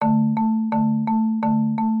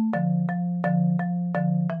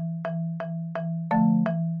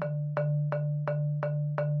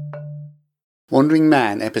Wandering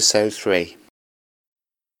Man, Episode 3.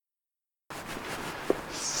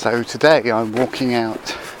 So today I'm walking out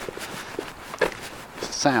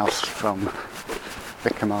south from the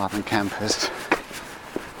Carmarthen campus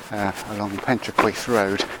along Pentraquith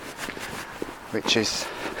Road, which is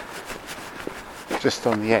just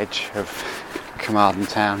on the edge of Carmarthen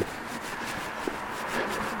town.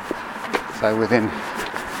 So within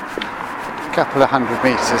a couple of 100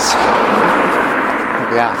 metres we'll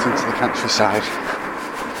be out into the countryside.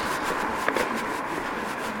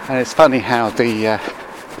 And it's funny how the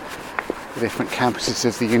different campuses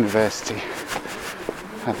of the university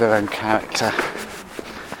have their own character.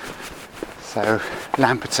 So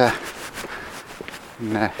Lampeter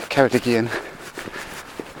in Ceredigion,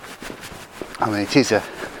 I mean it is a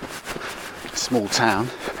small town,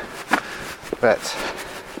 but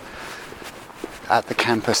at the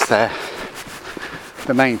campus there,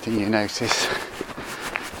 the main thing you notice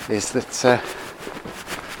is that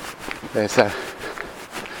there's a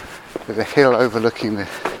hill overlooking the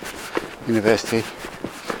university,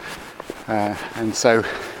 and so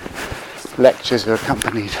lectures are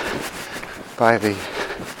accompanied by the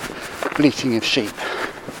bleating of sheep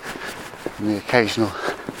and the occasional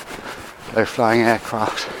low-flying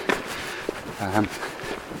aircraft,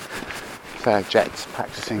 so jets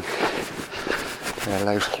practicing their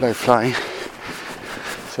low flying.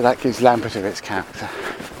 So that gives Lampeter its character.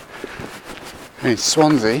 In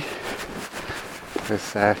Swansea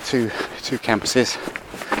there's two campuses.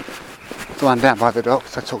 The one down by the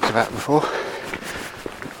docks I talked about before,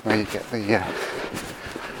 where you get the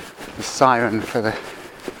siren for the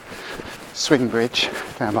swing bridge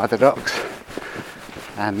down by the docks,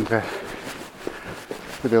 and the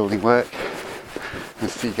building work and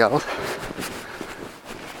seagulls,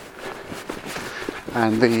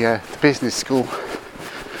 and the business school,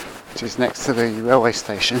 which is next to the railway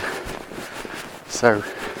station. So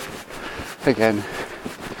again,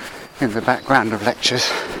 in the background of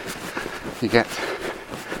lectures you get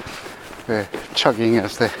the chugging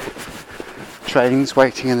of the trains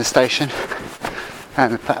waiting in the station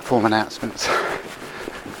and the platform announcements.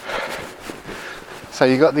 So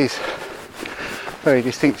you've got these very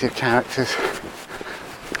distinctive characters.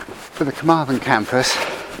 For the Carmarthen campus,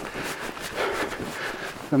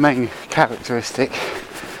 the main characteristic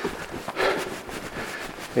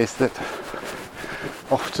is that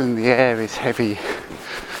often the air is heavy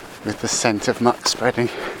with the scent of muck spreading,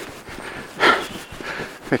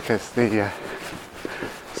 because the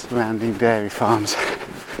surrounding dairy farms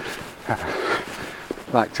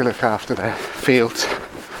like to look after their fields,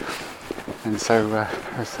 and so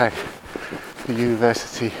as I say, the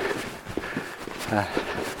university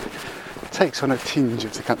takes on a tinge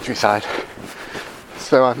of the countryside.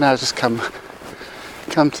 So I've now just come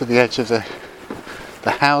to the edge of the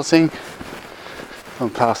housing,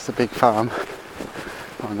 gone past the big farm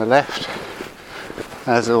on the left.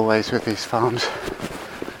 As always with these farms,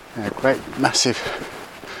 great massive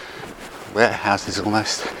warehouses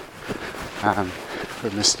almost, for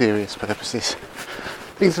mysterious purposes.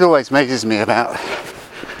 Things that always amazes me about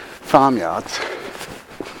farmyards,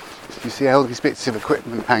 you see all these bits of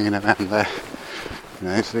equipment hanging around there,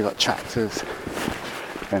 so they've got tractors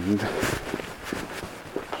and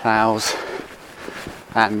ploughs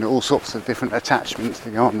and all sorts of different attachments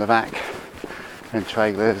that go on the back, and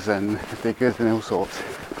trailers and diggers and all sorts.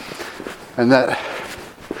 And that,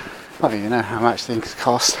 well, you know how much things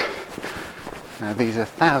cost. These are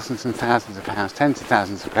thousands and thousands of pounds, tens of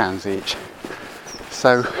thousands of pounds each.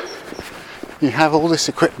 So you have all this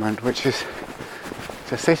equipment which is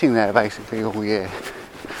just sitting there basically all year,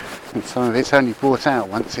 and some of it's only brought out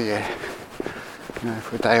once a year,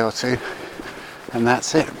 for a day or two, and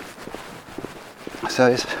that's it. So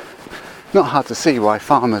it's not hard to see why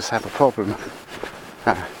farmers have a problem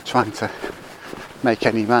trying to make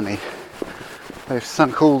any money. They've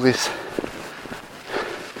sunk all this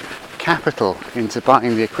capital into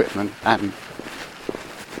buying the equipment and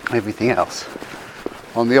everything else,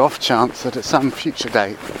 on the off chance that at some future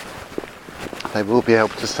date they will be able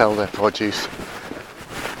to sell their produce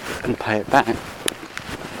and pay it back.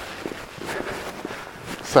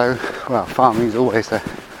 So, well, farming is always a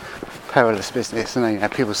perilous business,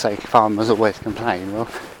 and people say farmers always complain. Well,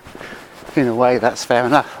 in a way that's fair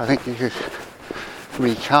enough. I think you could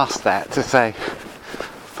recast that to say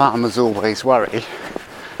farmers always worry,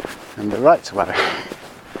 and they're right to worry,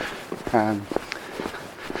 because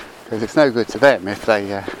it's no good to them if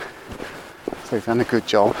they've done a good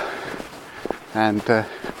job, and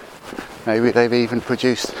maybe they've even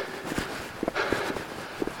produced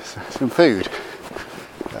some food.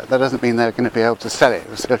 That doesn't mean they're going to be able to sell it,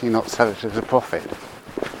 or certainly not sell it at a profit.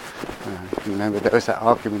 Remember there was that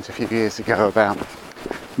argument a few years ago about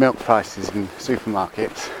milk prices in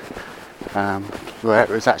supermarkets, where it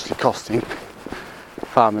was actually costing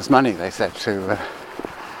farmers money, they said, to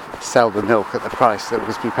sell the milk at the price that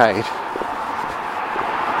was to be paid.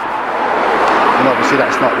 And obviously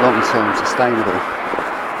that's not long-term sustainable.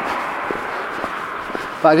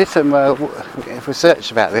 But I did some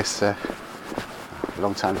research about this a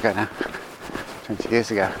long time ago now, 20 years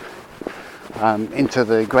ago, into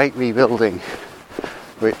the Great Rebuilding,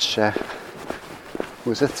 which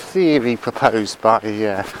was a theory proposed by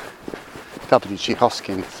W.G.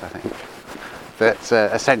 Hoskins, I think, that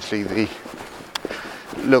essentially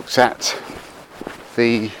looked at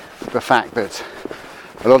the fact that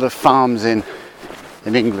a lot of farms in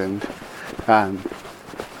England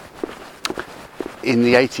in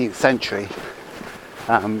the 18th century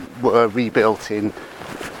were rebuilt in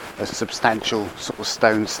a substantial sort of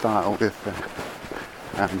stone style with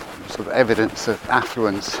sort of evidence of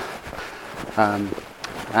affluence.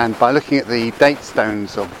 And by looking at the date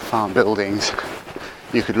stones of farm buildings,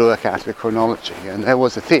 you could work out the chronology. And there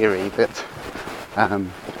was a theory that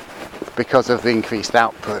because of the increased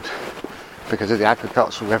output, because of the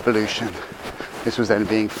agricultural revolution, this was then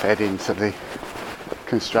being fed into the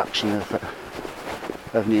construction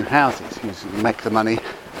of new houses. You make the money,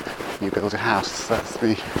 you build a house. That's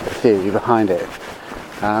the theory behind it.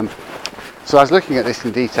 So I was looking at this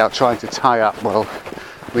in detail, trying to tie up, well,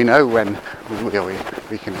 we know when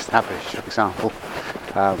we can establish, for example,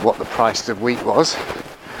 what the price of wheat was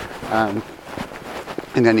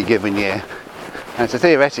in any given year. And so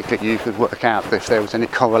theoretically you could work out if there was any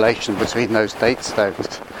correlation between those date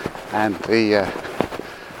stones and the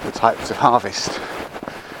types of harvest.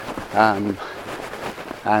 And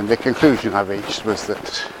the conclusion I reached was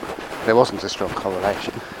that there wasn't a strong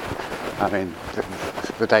correlation. I mean,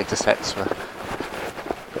 the data sets were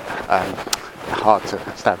hard to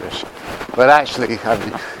establish. But actually, I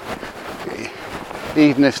mean,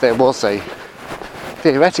 even if there was a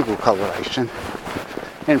theoretical correlation,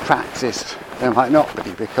 in practice there might not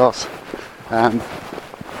be, because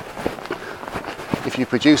if you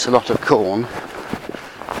produce a lot of corn,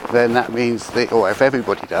 then that means or if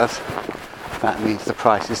everybody does, that means the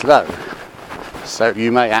price is low. So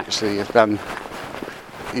you may actually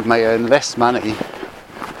you may earn less money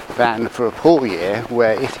than for a poor year,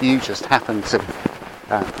 where if you just happen to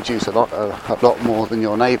produce a lot more than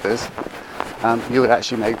your neighbours, you would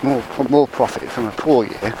actually make more profit from a poor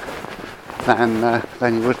year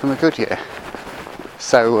than you would from a good year.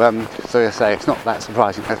 So I say it's not that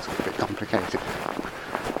surprising. That's a bit complicated.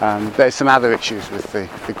 There's some other issues with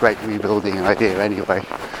the Great Rebuilding idea anyway,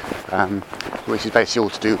 which is basically all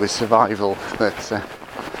to do with survival. That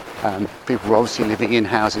people were obviously living in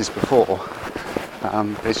houses before.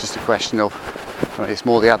 It's just a question of, it's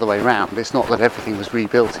more the other way around. It's not that everything was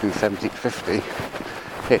rebuilt in 1750.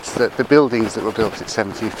 It's that the buildings that were built in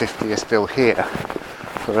 1750 are still here,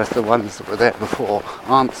 whereas the ones that were there before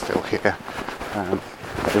aren't still here.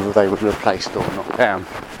 They were replaced or knocked down.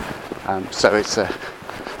 So it's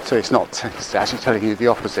actually telling you the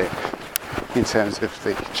opposite in terms of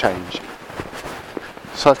the change.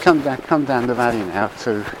 So I've come down the valley now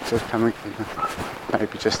to coming,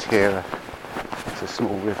 maybe just here, it's a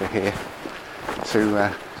small river here,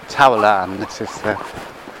 to Towerland.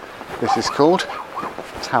 This is called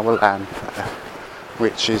Towerland,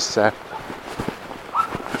 which is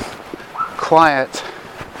quiet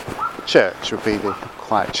church, would be the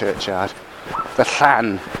quiet churchyard. The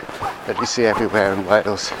llan that you see everywhere in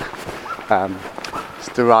Wales is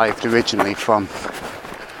derived originally from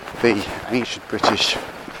the ancient British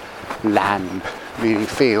lamb, meaning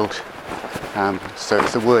field. So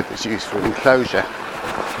it's a word that's used for enclosure.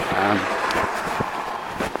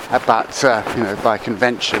 But by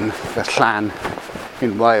convention, the llan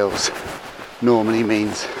in Wales normally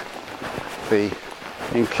means the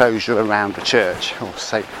enclosure around the church, or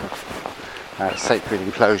sacred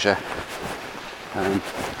enclosure.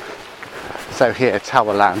 So here,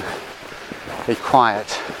 Towerland, a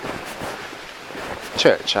quiet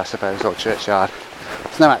church, I suppose, or churchyard.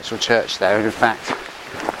 There's no actual church there, and in fact,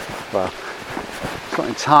 well, it's not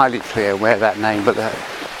entirely clear where that name, but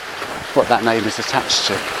what that name is attached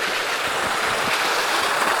to.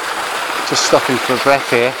 Just stopping for a breath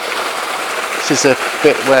here. This is a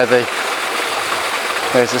bit where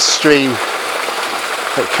there's a stream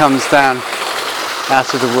that comes down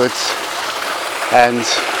out of the woods and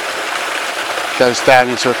goes down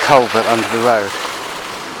into a culvert under the road.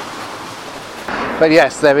 But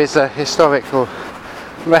yes, there is a historical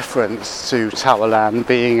reference to Towerland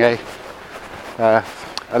being a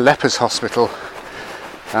lepers hospital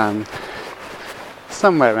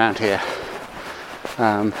somewhere around here.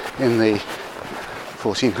 in the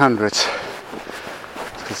 1400s,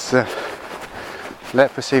 because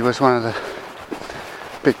leprosy was one of the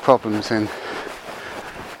big problems in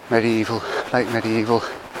late medieval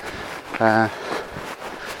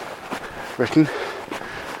Britain.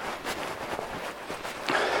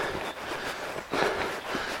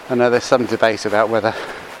 I know there's some debate about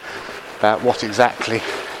what exactly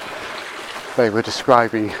they were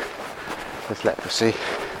describing as leprosy.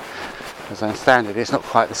 As I understand it, it's not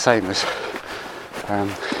quite the same as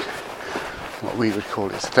what we would call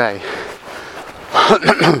it today.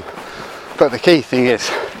 But the key thing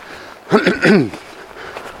is,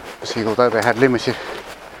 see, although they had limited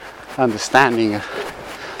understanding of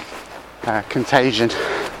contagion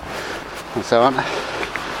and so on,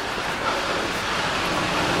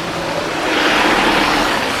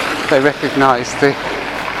 they recognised the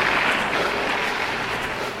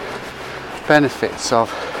benefits of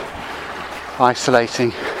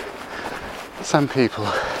isolating some people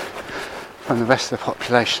from the rest of the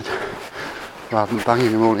population rather than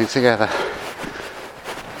bunging them all in together.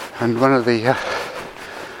 And one of the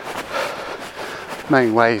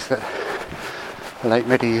main ways that the late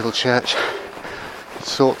medieval church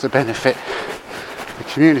sought to benefit the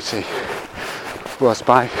community was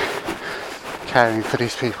by caring for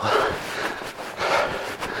these people.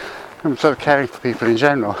 And sort of caring for people in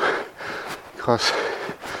general, because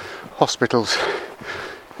hospitals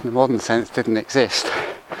in the modern sense didn't exist.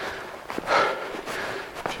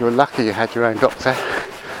 If you were lucky, you had your own doctor,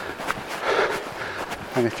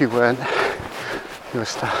 and if you weren't, you were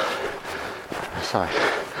stuck. Sorry,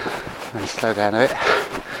 let me slow down a bit.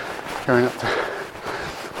 Going up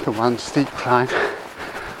the one steep climb.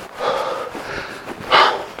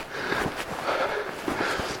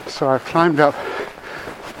 So I've climbed up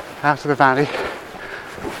out of the valley.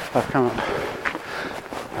 I've come up.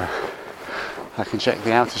 I can check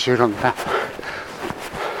the altitude on the map.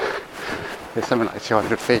 It's something like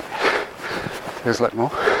 200 feet. Feels like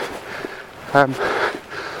more. And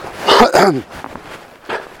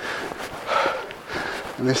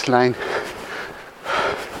this lane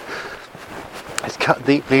is cut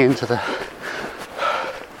deeply into the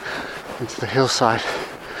hillside.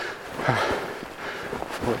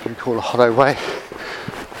 What we call a hollow way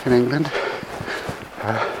in England.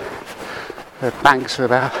 The banks are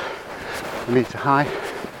about a metre high,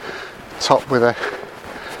 topped with a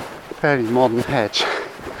fairly modern hedge,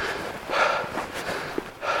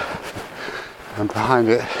 and behind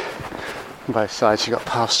it, on both sides, you've got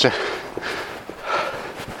pasture.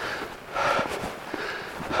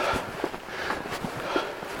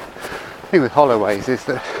 The thing with hollow-ways is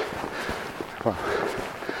that, well,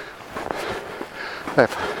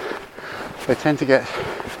 they tend to get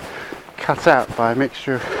cut out by a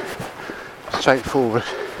mixture of straightforward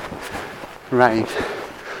rain,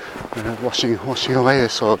 washing away the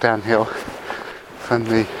soil downhill from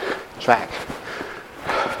the track,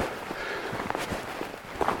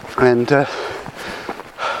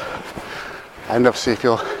 and obviously if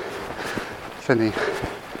you're sending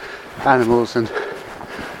animals and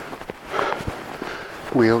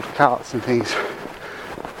wheeled carts and things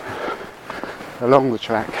along the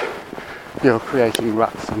track, you're creating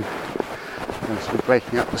ruts and sort of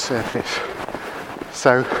breaking up the surface.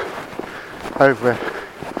 So over a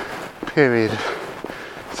period of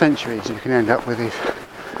centuries, you can end up with these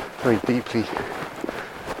very deeply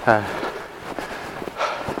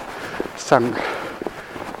sunk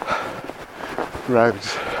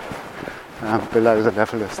roads below the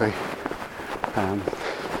level of the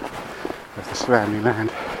surrounding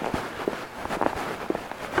land.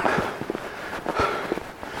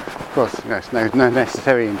 Of course, there's no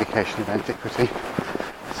necessary indication of antiquity,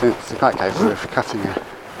 since it's quite close to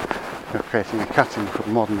creating a cutting for a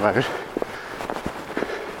modern road.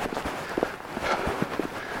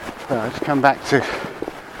 But I'll just come back to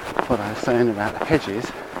what I was saying about the hedges.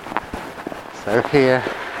 So here,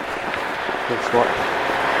 it's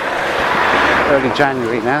early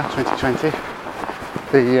January now, 2020.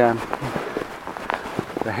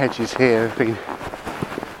 The hedges here have been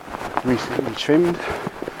recently trimmed.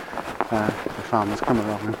 The farmers come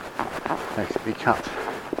along and basically cut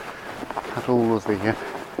all of the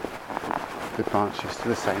branches to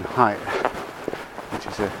the same height, which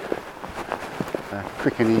is a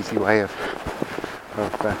quick and easy way of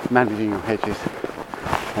managing your hedges.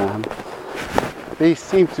 These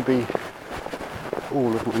seem to be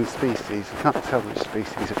all of one species. I can't tell which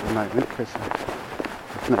species at the moment because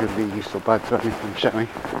there's no leaves or buds or anything showing.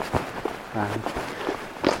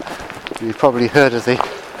 You've probably heard of the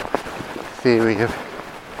theory of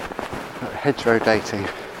hedgerow dating,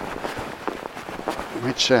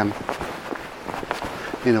 which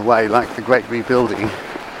in a way, like the Great Rebuilding,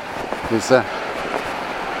 is it's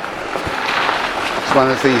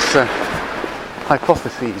one of these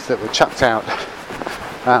hypotheses that were chucked out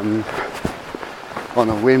on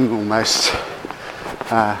a whim almost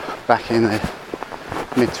back in the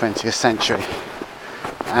mid-20th century,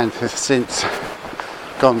 and has since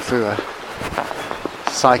gone through a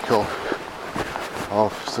cycle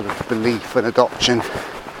of sort of belief and adoption,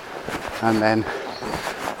 and then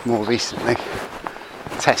more recently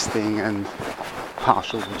testing and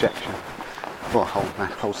partial rejection, or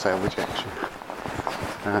wholesale rejection.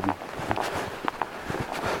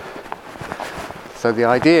 So the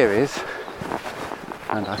idea is,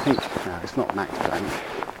 and I think it's not Max Planck,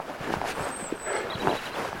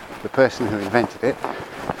 the person who invented it,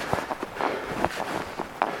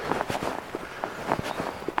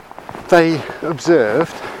 they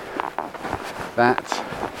observed that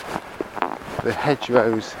the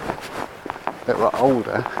hedgerows that were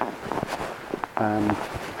older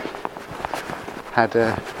had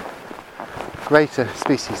a greater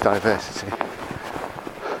species diversity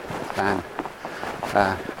than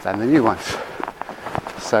the new ones.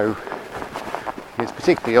 So it's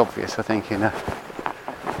particularly obvious, I think, in an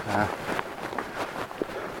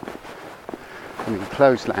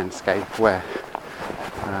enclosed landscape where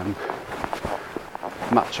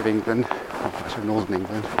much of England, or much of northern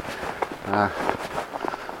England,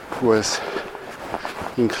 was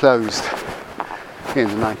enclosed in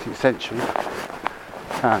the 19th century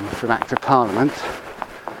through Act of Parliament.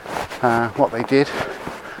 What they did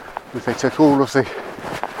was they took all of the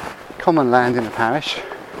common land in the parish,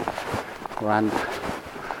 and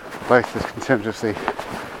both in terms of the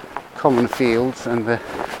common fields and the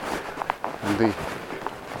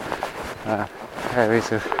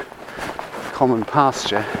areas of common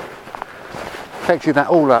pasture, collected that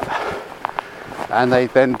all up, and they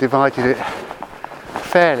then divided it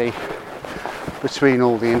fairly between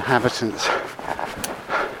all the inhabitants,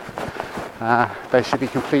 basically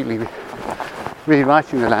completely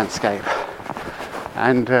rewriting the landscape.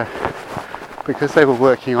 And because they were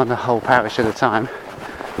working on the whole parish at a time,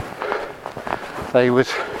 they would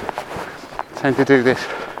tend to do this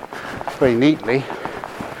very neatly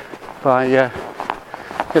by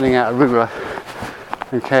filling out a ruler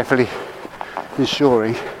and carefully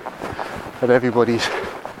ensuring that everybody's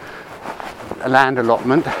land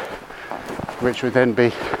allotment, which would then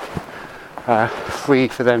be free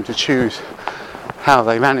for them to choose how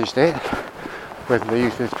they managed it, whether they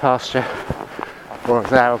used it as pasture or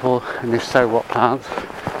as arable, and if so, what plants,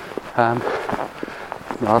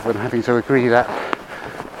 rather than having to agree that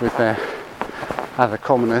with their other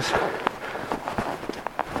commoners.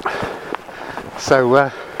 So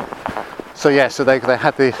they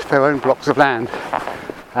had their own blocks of land,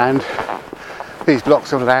 and these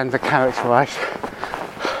blocks of land are characterised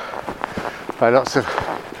by lots of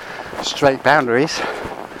straight boundaries,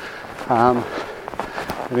 and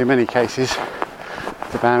in many cases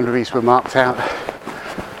the boundaries were marked out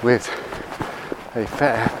with a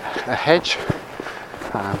hedge,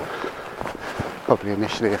 probably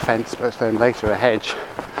initially a fence, but then later a hedge.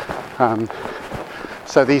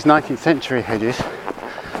 So these 19th century hedges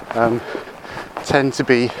tend to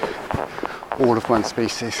be all of one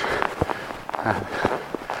species,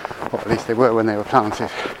 or at least they were when they were planted.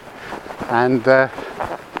 And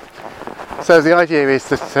so the idea is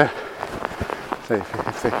that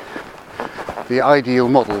the ideal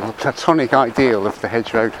model, the Platonic ideal of the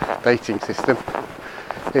hedgerow dating system,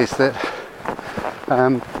 is that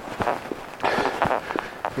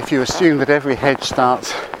if you assume that every hedge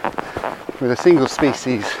starts with a single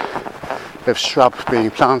species of shrub being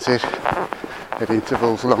planted at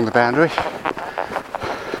intervals along the boundary,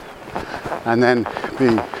 and then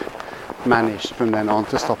being managed from then on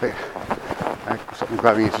to stop it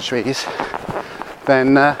growing into trees,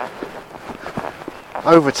 then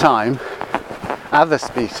over time other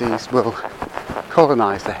species will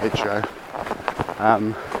colonise the hedgerow,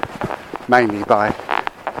 mainly by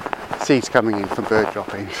seeds coming in from bird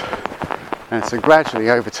droppings, and so gradually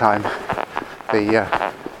over time the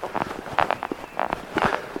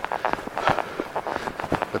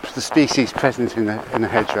species present in the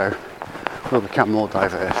hedgerow will become more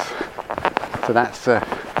diverse. So that's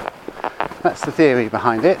the theory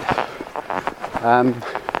behind it.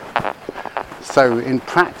 So in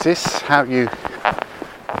practice, how you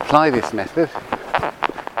apply this method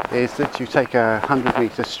is that you take a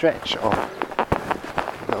 100-metre stretch of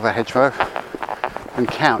a hedgerow and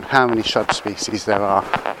count how many shrub species there are,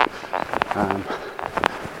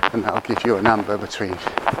 and that'll give you a number between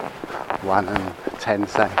 1 and 10,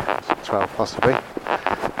 say 12 possibly,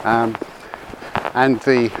 and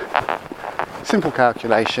the simple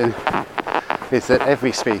calculation is that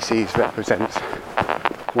every species represents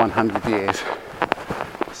 100 years,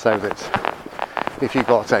 so that if you've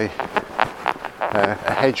got a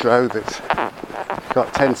hedgerow that's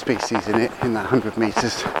got 10 species in it in that 100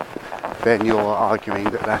 metres, then you're arguing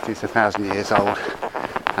that that is 1,000 years old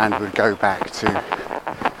and would go back to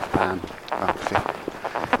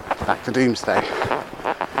back to doomsday.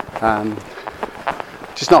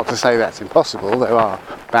 Which is not to say that's impossible. There are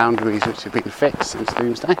boundaries which have been fixed since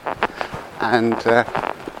doomsday, and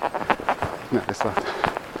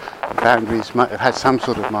boundaries might have had some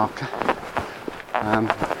sort of marker,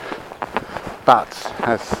 but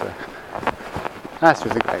as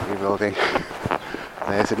with the Great Rebuilding,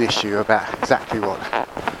 there's an issue about exactly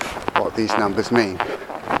what these numbers mean.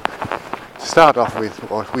 To start off with,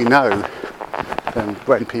 what we know,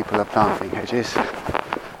 when people are planting hedges,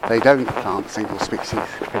 they don't plant single species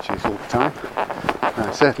hedges all the time.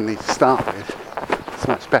 Certainly to start with, it's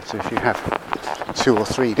much better if you have 2 or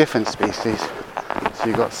 3 different species. So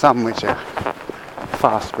you've got some which are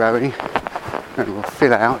fast growing and will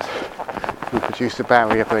fill out and produce a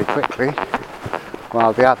barrier very quickly,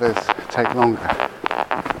 while the others take longer.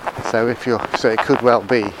 So it could well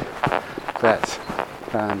be that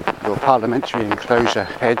your parliamentary enclosure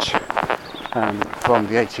hedge from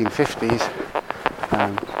the 1850s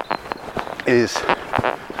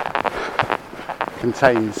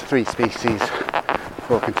contained 3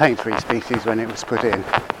 species when it was put in.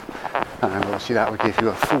 Obviously that would give you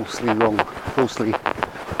a falsely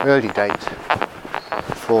early date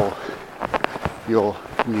for your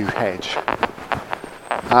new hedge.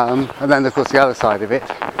 And then of course the other side of it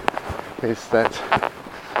is that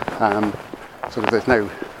there's no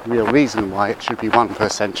real reason why it should be 1 per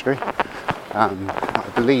century. I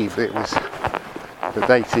believe the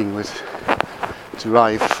dating was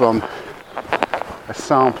derived from a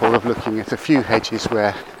sample of looking at a few hedges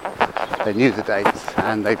where they knew the dates,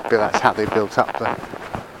 and that's how they built up the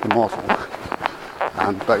model.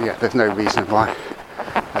 But yeah, there's no reason why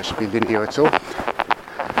that should be linear at all.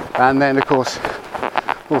 And then of course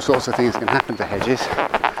all sorts of things can happen to hedges.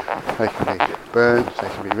 They can be burned, they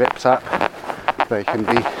can be ripped up, they can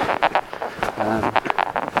be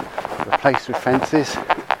replaced with fences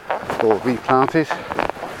or replanted,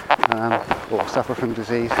 or suffer from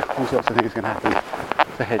disease. All sorts of things can happen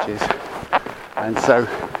to hedges. And so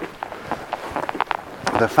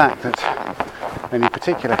the fact that any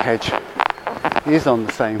particular hedge is on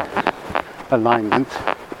the same alignment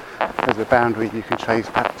as a boundary you can trace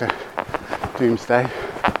back to doomsday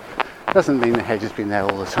doesn't mean the hedge has been there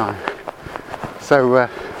all the time. So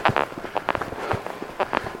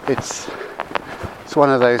it's one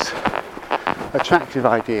of those attractive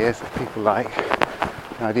ideas that people like,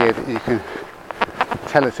 the idea that you can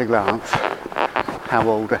tell at a glance how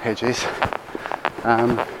old a hedge is,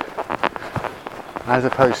 as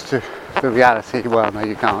opposed to the reality, well, no,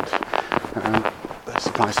 you can't.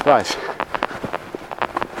 Surprise, surprise.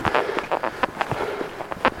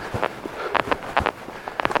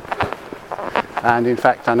 And in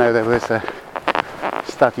fact, I know there was a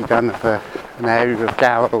study done of an area of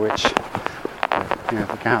Gower, which, the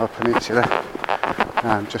Gower Peninsula,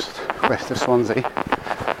 just west of Swansea,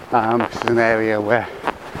 which is an area where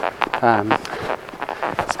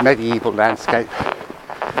its medieval landscape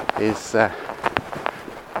is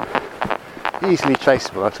easily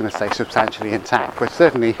traceable. I was going to say substantially intact, but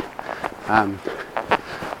certainly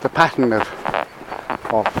the pattern of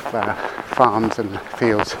farms and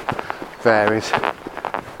fields there is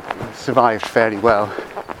survived fairly well.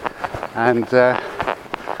 And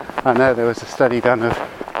I know there was a study done of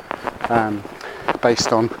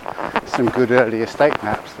based on some good early estate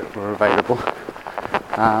maps that were available,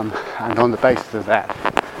 and on the basis of that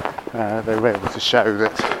they were able to show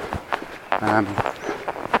that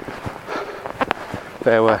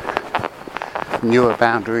there were newer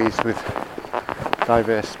boundaries with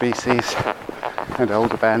diverse species and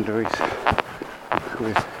older boundaries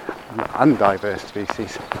with undiverse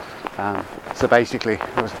species. So basically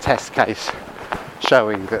there was a test case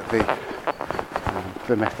showing that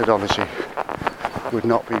the methodology would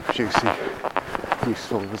not be producing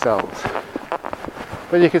useful results.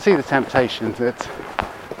 But you can see the temptation that,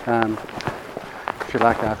 if you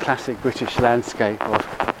like, our classic British landscape of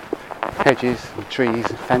hedges and trees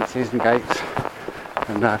and fences and gates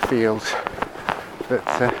and fields,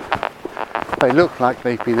 that they look like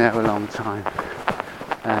they've been there a long time.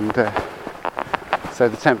 And so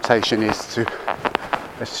the temptation is to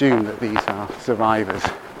assume that these are survivors,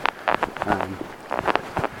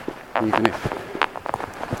 even if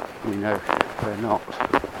we know they're not.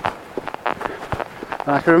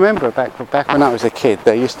 And I can remember back when I was a kid,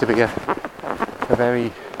 there used to be a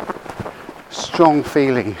very strong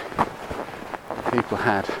feeling people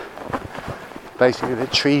had. Basically, the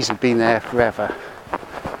trees had been there forever,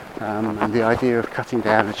 and the idea of cutting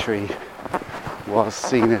down a tree was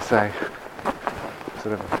seen as a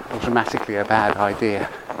sort of automatically a bad idea.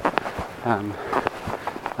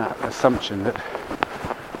 That assumption that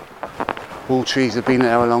all trees have been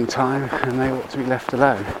there a long time and they ought to be left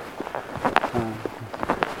alone.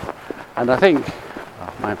 And I think,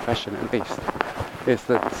 well, my impression at least, is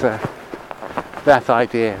that that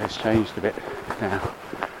idea has changed a bit now.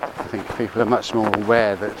 I think people are much more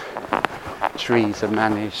aware that trees are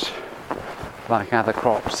managed like other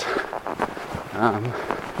crops.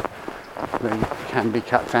 They can be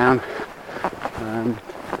cut down, and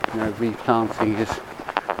replanting is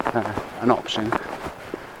an option.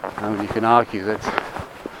 You can argue that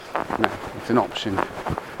it's an option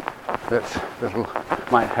that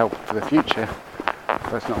might help for the future,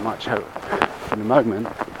 but it's not much hope for the moment.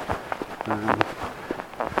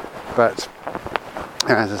 But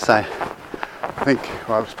as I say, I think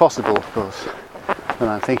it's possible, of course, when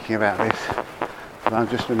I'm thinking about this, but I'm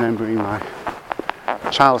just remembering my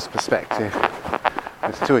child's perspective.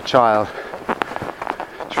 As to a child,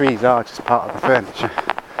 trees are just part of the furniture.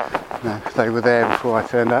 They were there before I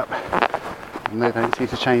turned up, and they don't seem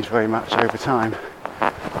to change very much over time.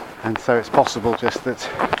 And so it's possible just that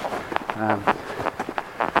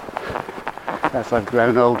as I've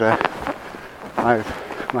grown older, my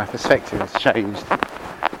perspective has changed,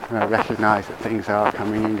 and I recognise that things are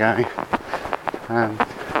coming and going.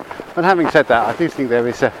 But having said that, I do think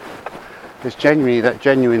there's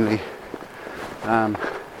genuinely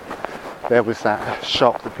there was that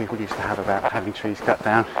shock that people used to have about having trees cut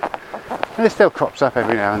down, and it still crops up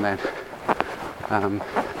every now and then.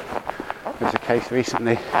 There's a case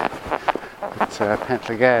recently at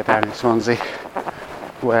Pentlegare down in Swansea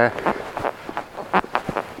where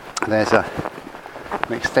there's an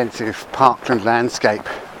extensive parkland landscape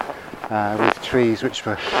with trees which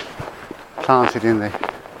were planted in the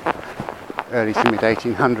early to mid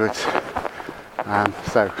 1800s,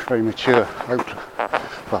 so very mature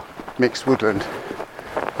mixed woodland,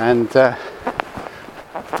 and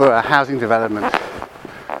for a housing development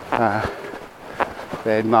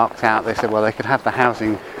they had marked out, they said, well, they could have the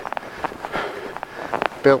housing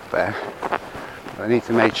built there, but they need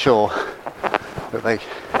to make sure that they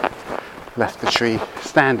left the tree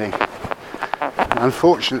standing. And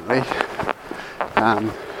unfortunately,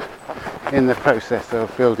 in the process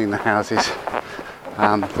of building the houses,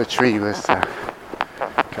 the tree was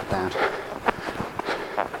cut down.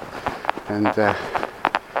 And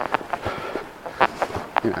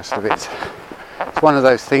it's one of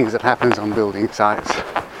those things that happens on building sites.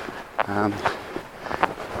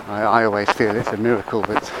 I always feel it's a miracle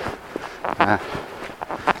that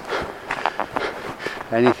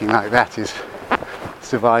anything like that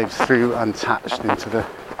survives through untouched into the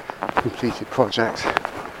completed project,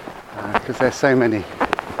 because there's so many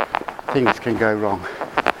things can go wrong.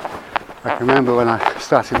 I can remember when I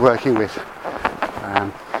started working with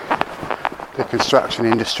the construction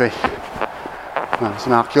industry. I was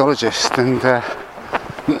an archaeologist, and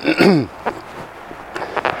it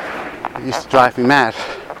used to drive me mad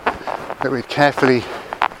that we'd carefully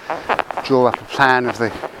draw up a plan of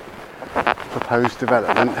the proposed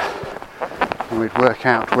development, and we'd work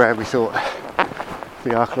out where we thought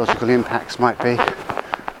the archaeological impacts might be,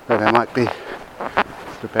 where there might be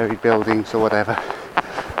sort of buried buildings or whatever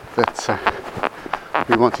that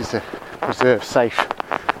we wanted to preserve safe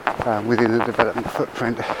within the development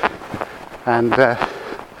footprint. And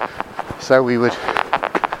so we would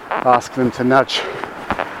ask them to nudge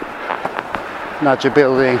a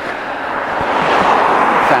building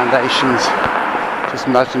foundations, just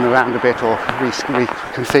nudge them around a bit, or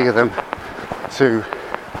reconfigure them to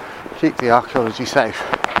keep the archaeology safe.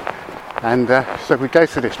 And so we go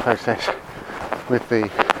through this process with the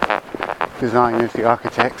designers, the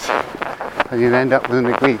architects, and you'd end up with an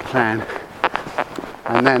agreed plan.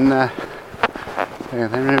 And then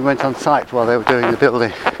then we went on site while they were doing the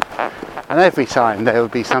building, and every time there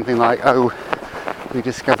would be something like, oh, we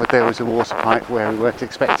discovered there was a water pipe where we weren't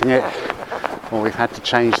expecting it, or we've had to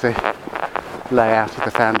change the layout of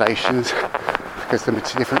the foundations because the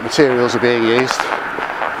different materials are being used,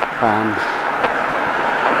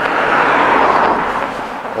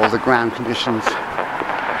 or the ground conditions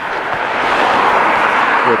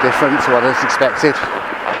were different to what was expected.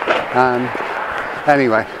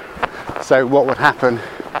 Anyway, so what would happen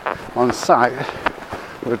on site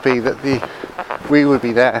would be that we would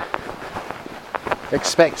be there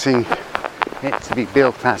expecting it to be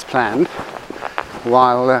built as planned,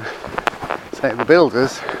 while say the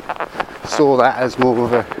builders saw that as more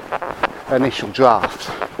of a initial draft,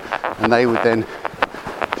 and they would then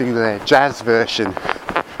do their jazz version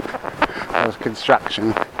of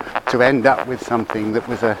construction to end up with something that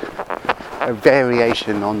was a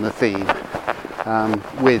variation on the theme,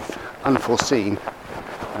 with unforeseen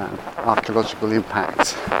archaeological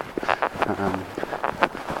impacts.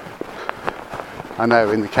 I know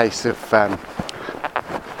in the case of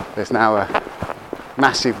there's now a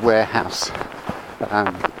massive warehouse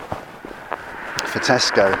for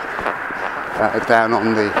Tesco down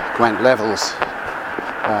on the Gwent Levels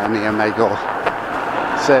near Magor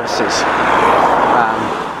Services.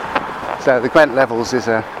 So the Gwent Levels is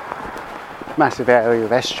a massive area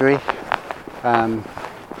of estuary.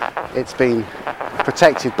 It's been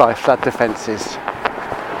protected by flood defences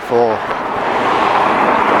for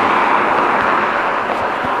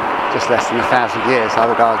just less than 1,000 years, I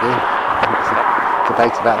would argue. There's a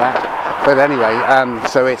debate about that. But anyway,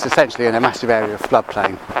 so it's essentially in a massive area of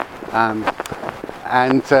floodplain.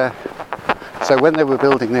 So when they were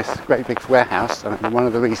building this great big warehouse, I mean, one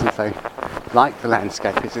of the reasons they liked the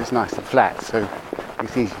landscape is it's nice and flat, so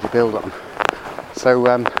it's easy to build on. So,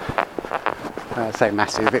 say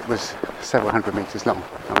massive, it was several hundred metres long. I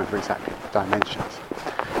can't remember exactly the dimensions.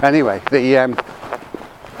 Anyway,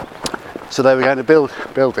 so they were going to build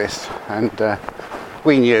this, and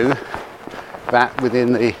we knew that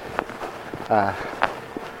within the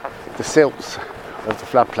silts of the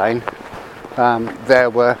floodplain, there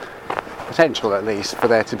were potential, at least, for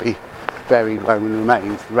there to be buried Roman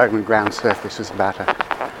remains. The Roman ground surface was about a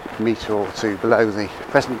metre or two below the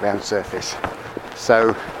present ground surface,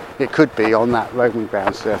 so it could be on that Roman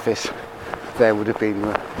ground surface there would have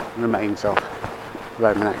been remains of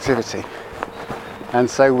Roman activity. And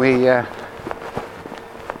so we so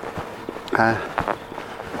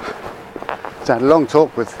I had a long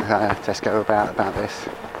talk with Tesco about this,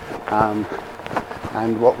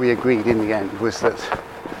 and what we agreed in the end was that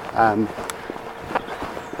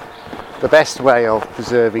the best way of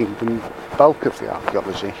preserving the bulk of the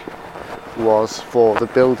archaeology was for the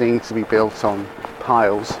building to be built on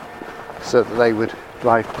piles, so that they would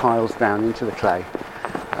drive piles down into the clay,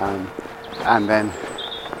 and then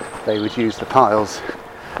they would use the piles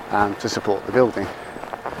to support the building.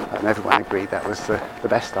 And everyone agreed that was the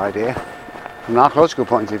best idea. From an archaeological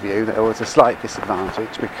point of view, there was a slight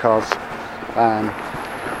disadvantage because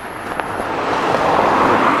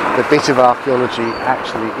the bit of archaeology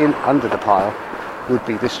actually under the pile would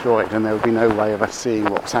be destroyed, and there would be no way of us seeing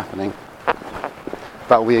what's happening.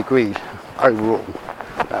 But we agreed overall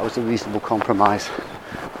that was a reasonable compromise.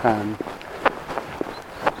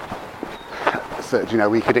 So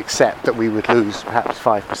that, we could accept that we would lose perhaps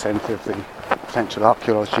 5% of the potential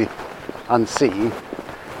archaeology unseen,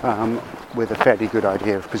 with a fairly good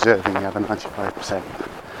idea of preserving the other 95%.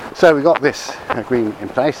 So we got this agreement in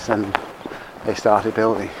place, and they started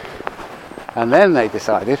building. And then they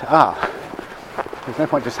decided, there's no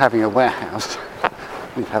point just having a warehouse.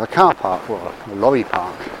 We need to have a car park or a lorry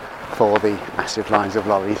park for the massive lines of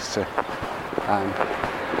lorries to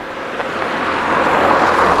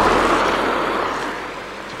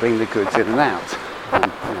bring the goods in and out,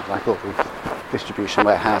 like all the distribution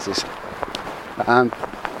warehouses.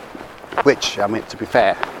 Which, to be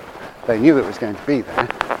fair, they knew it was going to be there,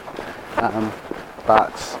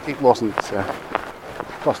 but it wasn't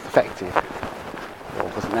cost effective, or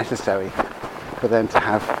wasn't necessary for them to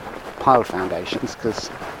have pile foundations,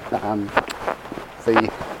 because the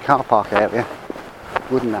car park area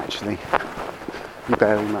wouldn't actually be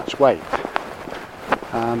bearing much weight.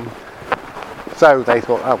 So they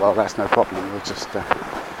thought, oh well, that's no problem, we'll just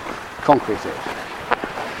concrete it.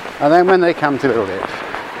 And then when they come to build it,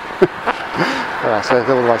 so there's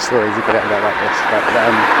all my stories you could end up like this, but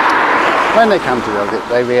when they come to build it,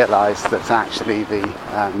 they realise that actually the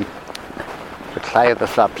clay of the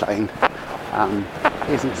floodplain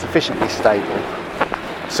isn't sufficiently stable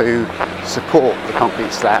to support the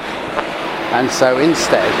concrete slab, and so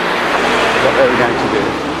instead what they were going to do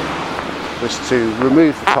was to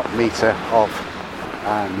remove the top metre of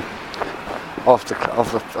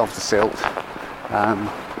the silt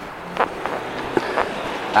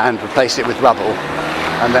and replace it with rubble,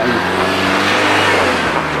 and then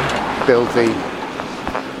build the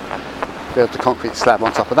concrete slab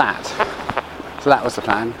on top of that. So that was the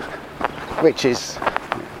plan, which is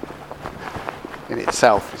in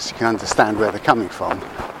itself, as you can understand where they're coming from.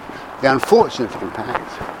 The unfortunate impact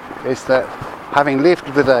is that having lived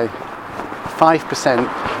with a 5%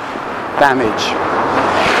 damage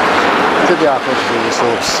to the archaeological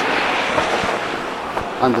resource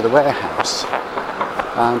under the warehouse,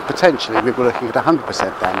 potentially we were looking at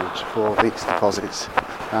 100% damage for these deposits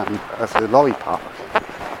of the lorry park,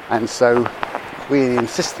 and so we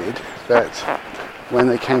insisted that when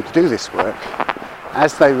they came to do this work,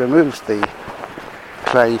 as they removed the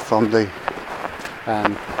clay from the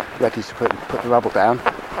ready to put the rubble down,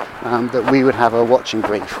 that we would have a watching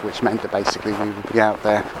brief, which meant that basically we would be out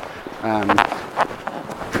there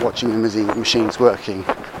watching the machines working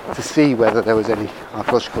to see whether there was any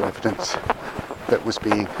archaeological evidence that was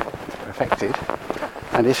being affected,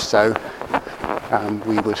 and if so,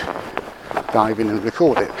 we would dive in and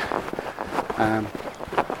record it,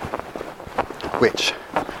 which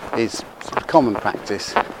is sort of common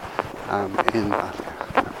practice in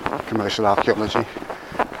commercial archaeology.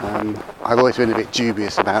 I've always been a bit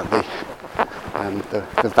dubious about the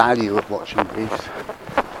value of watching briefs,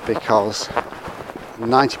 because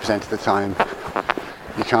 90% of the time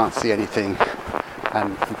you can't see anything,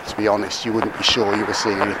 and to be honest, you wouldn't be sure you were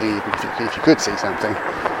seeing anything even if you could see something.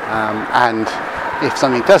 And if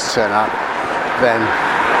something does turn up, then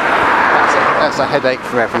that's a headache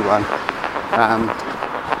for everyone,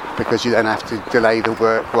 because you then have to delay the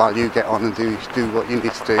work while you get on and do what you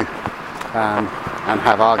need to do, and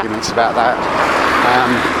have arguments about that.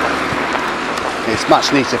 It's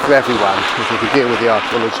much neater for everyone if you can deal with the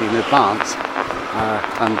archaeology in advance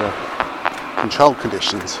under controlled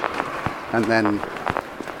conditions, and then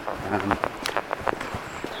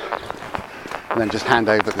just hand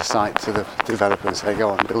over the site to the developer and say, go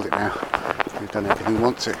on, build it now. You've done everything you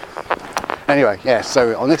want to. Anyway, yeah,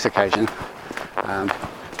 so on this occasion,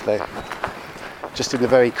 they just in the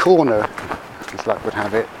very corner, as luck would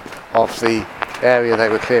have it, of the area they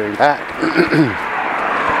were clearing back,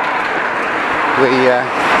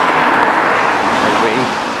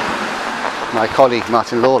 my colleague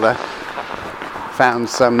Martin Lawler, found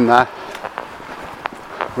some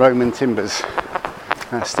Roman timbers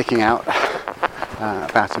sticking out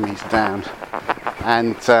about a metre down,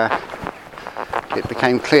 and it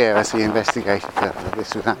became clear as he investigated that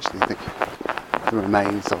this was actually the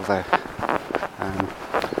remains of a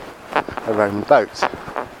Roman boat,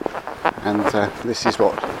 and this is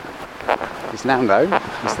what is now known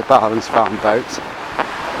as the Barnes Farm boat.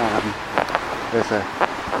 There's a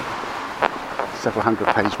several hundred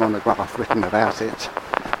page monograph written about it.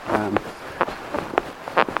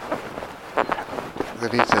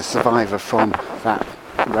 That it's a survivor from that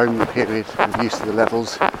Roman period of use of the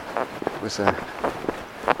levels. It was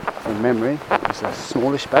from memory, it was a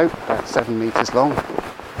smallish boat, about 7 metres long,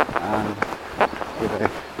 with a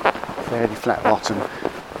fairly flat bottom,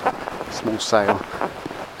 small sail,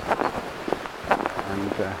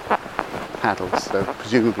 and paddles, so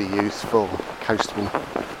presumably used for coastal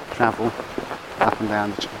travel up and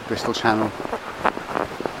down the Bristol Channel.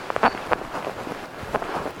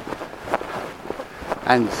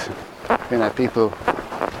 And people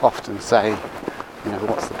often say,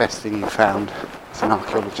 what's the best thing you found as an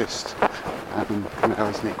archaeologist?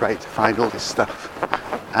 Isn't it great to find all this stuff?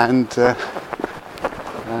 And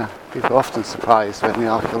people are often surprised when the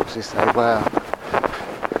archaeologists say, well,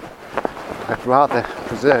 I'd rather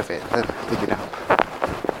preserve it than dig it up,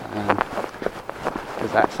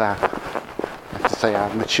 because that's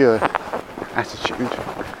our mature attitude,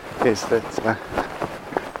 is that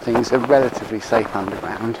things are relatively safe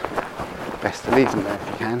underground. Best to leave them there if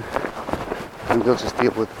you can, and we'll just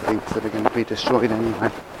deal with the things that are going to be destroyed anyway.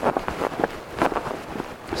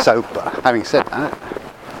 So, but having said that,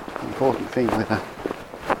 the important thing with a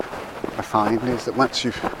find is that once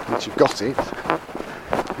you've got it,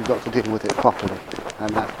 you've got to deal with it properly, and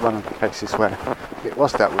that's one of the cases where it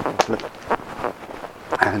was dealt with properly.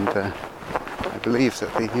 And I believe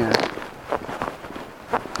that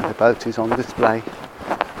the boat is on display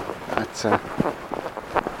at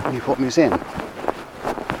Newport Museum.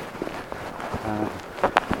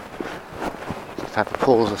 Just have a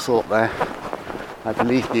pause of thought there. I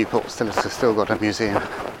believe Newport still has got a museum,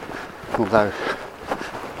 although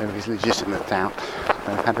there is legitimate doubt.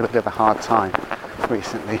 They've had a bit of a hard time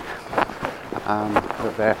recently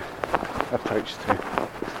with their approach to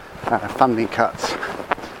funding cuts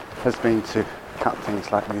has been to cut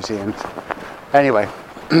things like museums. Anyway,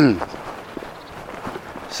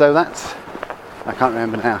 so that's, I can't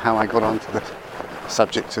remember now how I got onto the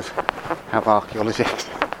subject of how archaeologists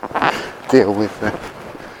deal with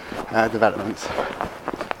developments.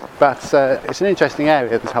 But it's an interesting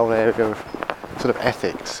area, this whole area of sort of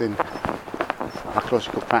ethics in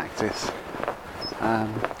archaeological practice.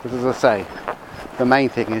 Because as I say, the main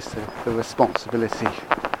thing is the responsibility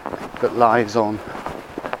that lies on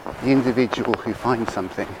the individual who finds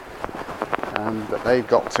something, that they've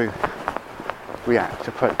got to react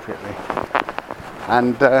appropriately.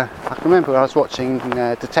 And I can remember I was watching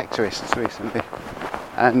Detectorists recently,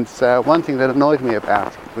 And one thing that annoyed me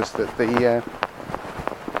about it was that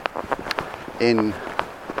in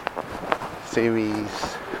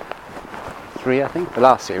series 3, I think, the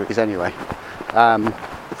last series anyway,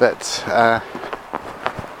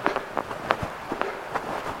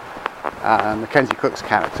 Mackenzie Crook's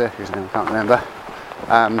character, whose name I can't remember,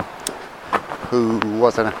 who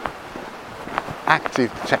was an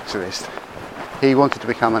active detectorist, he wanted to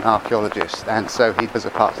become an archaeologist, and so he does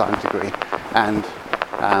a part-time degree and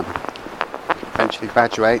eventually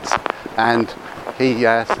graduates, and he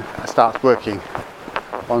starts working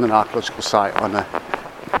on an archaeological site, on a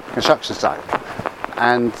construction site.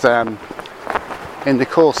 And in the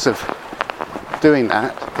course of doing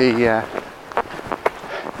that, he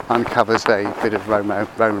uncovers a bit of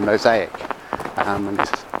Roman mosaic, and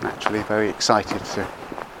is naturally very excited to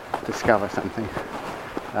discover something.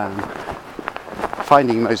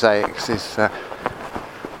 Finding mosaics is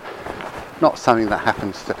not something that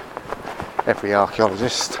happens to every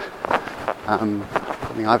archaeologist. I don't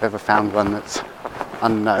think I've ever found one that's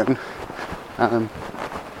unknown.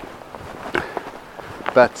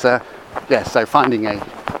 So finding a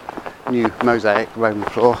new mosaic Roman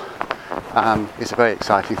floor is a very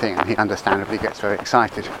exciting thing, and he understandably gets very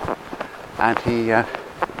excited. And he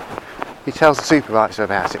tells the supervisor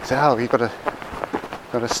about it. So, you've got to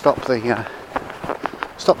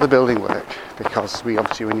stop the building work, because we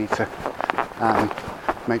need to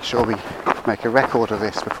make sure we make a record of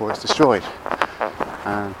this before it's destroyed.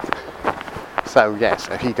 So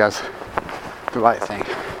he does the right thing.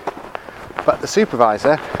 But the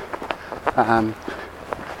supervisor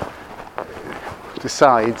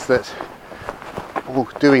decides that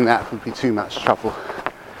doing that would be too much trouble.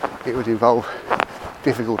 It would involve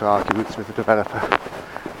difficult arguments with the developer,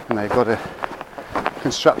 and they've got a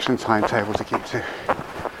construction timetable to keep to.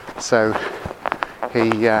 So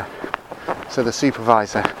the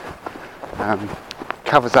supervisor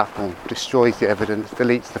covers up or destroys the evidence,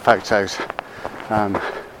 deletes the photos, and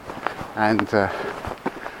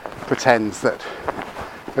pretends that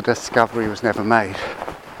the discovery was never made.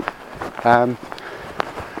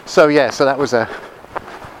 So that was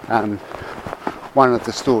one of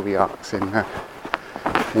the story arcs in the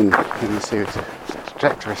series of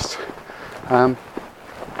Detectorists.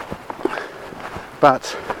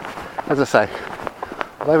 But as I say,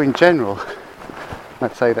 although in general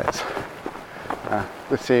I'd say that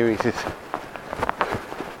the series is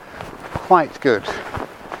quite good.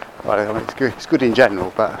 Well, it's good in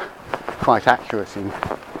general, but quite accurate in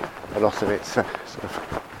a lot of its sort of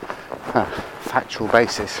factual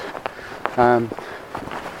basis. I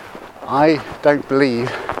don't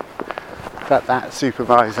believe that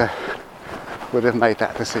supervisor would have made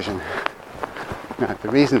that decision. Now, the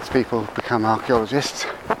reasons people become archaeologists,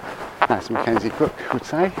 as Mackenzie Crook would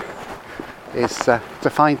say, is to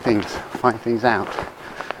find things out,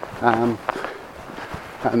 and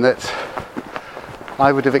that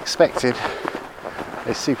I would have expected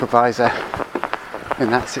a supervisor in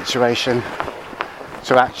that situation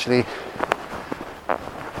to actually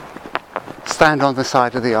stand on the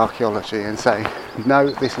side of the archaeology and say, no,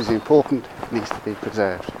 this is important, it needs to be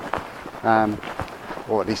preserved,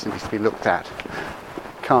 or at least it needs to be looked at,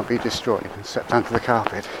 can't be destroyed and swept under the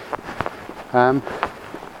carpet. And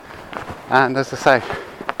as I say,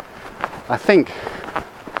 I think,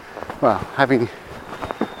 I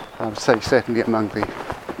would say certainly among the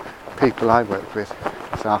people I work with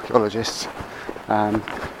as archaeologists,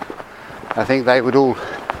 I think they would all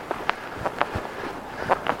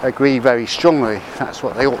agree very strongly that's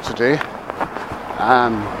what they ought to do.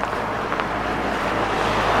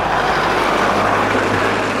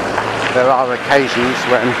 There are occasions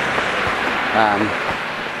when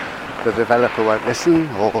the developer won't listen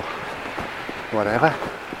or whatever.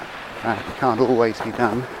 It can't always be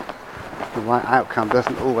done. The right outcome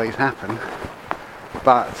doesn't always happen.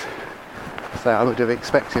 But I would have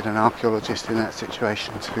expected an archaeologist in that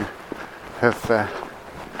situation to have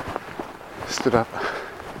stood up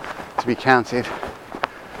to be counted.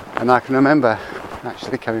 And I can remember,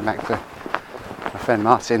 actually coming back to my friend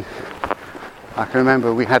Martin, I can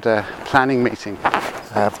remember we had a planning meeting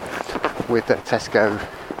with the Tesco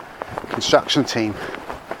construction team,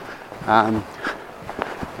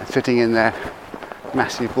 sitting in their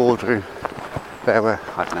massive boardroom. There were,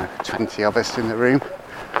 20 of us in the room.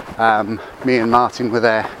 Me and Martin were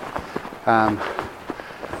there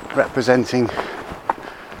representing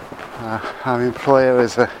our employer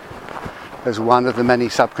as one of the many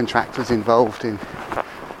subcontractors involved in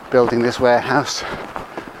building this warehouse,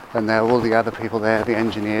 and there were all the other people there, the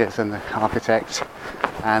engineers and the architects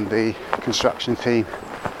and the construction team,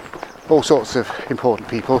 all sorts of important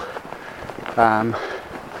people,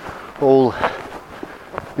 all,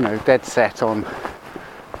 dead set on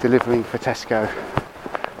delivering for Tesco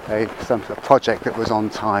some sort of project that was on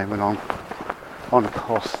time and on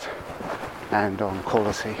cost and on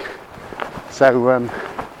quality. So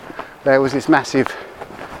there was this massive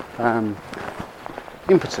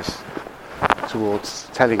impetus towards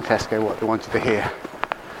telling Tesco what they wanted to hear,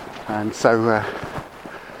 and so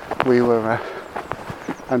we were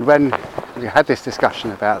and when we had this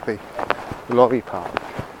discussion about the lorry park,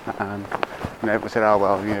 everyone said, oh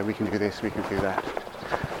well, we can do this, we can do that.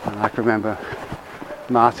 And I can remember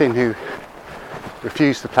Martin, who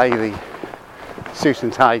refused to play the suit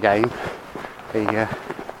and tie game.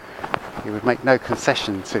 He would make no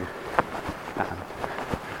concession to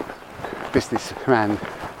businessman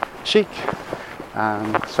chic.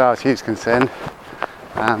 As far as he was concerned,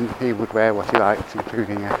 he would wear what he liked,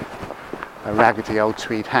 including a raggedy old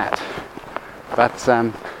tweed hat. But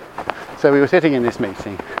so we were sitting in this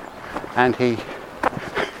meeting, and he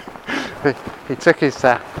took his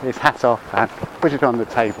hat off and put it on the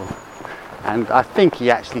table, and I think he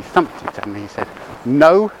actually thumped it, and he said,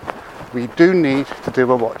 no, we do need to do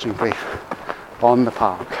a watching brief on the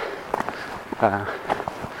park.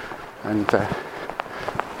 And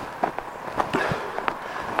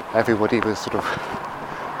everybody was sort of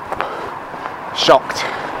shocked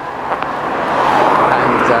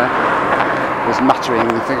and was muttering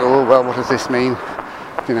and thinking, oh well, what does this mean?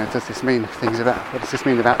 Does this mean what does this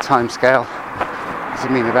mean about time scale? What does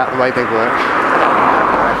it mean about the way they work?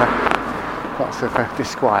 Whatever. Lots of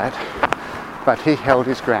disquiet. But he held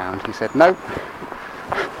his ground. He said, no,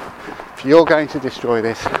 if you're going to destroy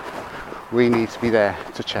this, we need to be there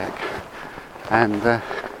to check. And of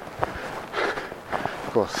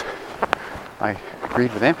course I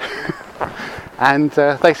agreed with him. And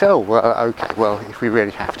they said, oh well, okay, well, if we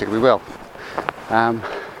really have to, we will.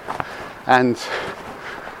 And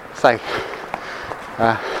so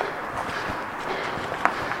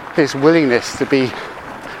his willingness to be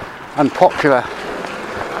unpopular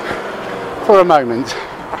for a moment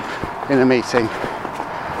in a meeting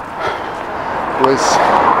was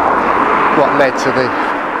what led to the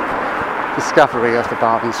discovery of the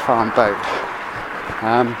Barnes Farm boat.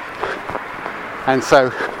 And so,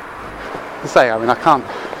 to say, I can't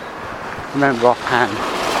remember offhand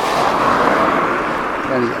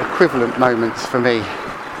any equivalent moments for me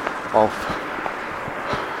of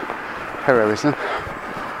heroism,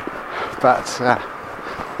 but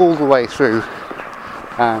all the way through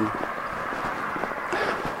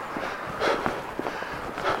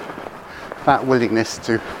that willingness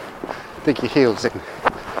to dig your heels in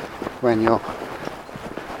when your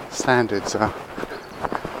standards are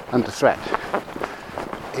under threat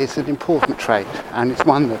is an important trait, and it's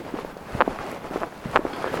one that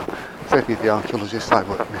certainly the archaeologists I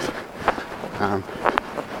work with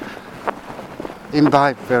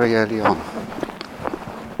imbibed very early on.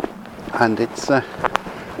 And it's I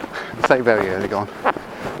say very early on,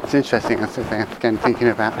 it's interesting. I'm again thinking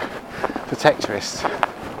about detectorists.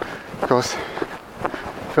 Of course,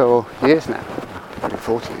 for years now, probably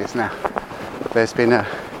 40 years now, there's been a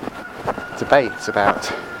debate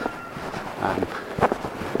about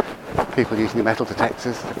people using metal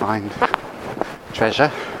detectors to find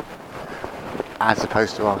treasure, as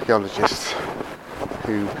opposed to archaeologists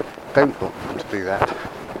who don't want them to do that.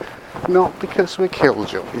 Not because we're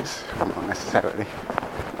killjoys, not necessarily,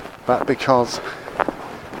 but because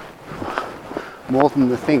more than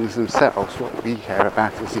the things themselves, what we care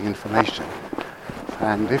about is the information.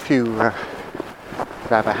 And if you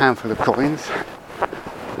grab a handful of coins,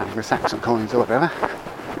 Anglo-Saxon coins or whatever,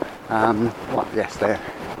 well, yes, they're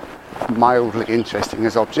mildly interesting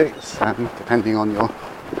as objects, depending on your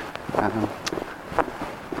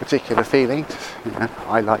particular feelings.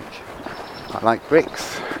 I like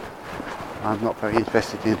bricks. I'm not very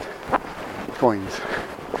interested in coins.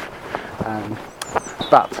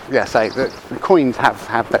 But yeah, say that the coins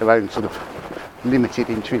have their own sort of limited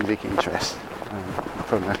intrinsic interest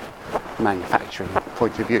from a manufacturing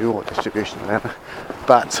point of view or distribution or whatever.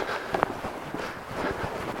 But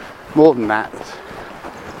more than that,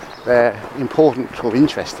 they're important or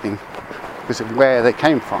interesting because of where they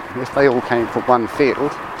came from. If they all came from one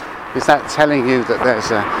field, is that telling you that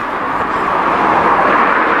there's a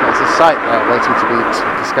site there waiting to be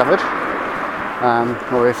discovered?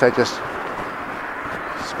 Or if they're just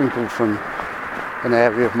sprinkled from an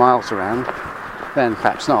area of miles around, then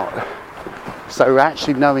perhaps not. So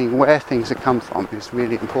actually knowing where things have come from is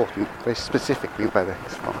really important, very specifically where they're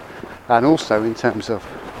from. And also in terms of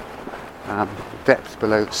depth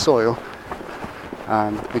below the soil,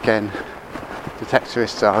 again,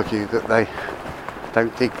 detectorists argue that they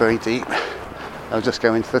don't dig very deep, they'll just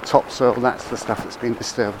go into the topsoil. That's the stuff that's been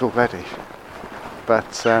disturbed already.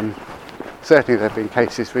 But certainly there have been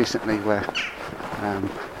cases recently where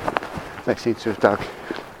they seem to have dug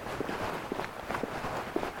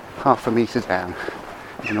half a metre down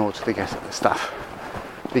in order to get at the stuff,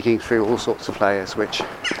 digging through all sorts of layers which,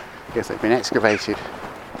 if they've been excavated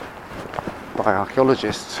by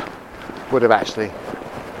archaeologists, would have actually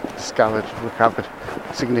recovered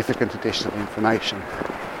significant additional information.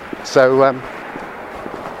 So,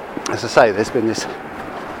 as I say, there's been this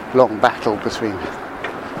long battle between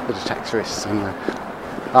the detectorists and the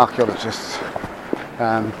archaeologists.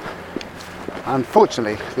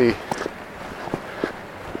 Unfortunately,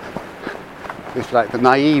 the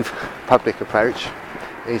naive public approach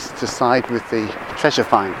is to side with the treasure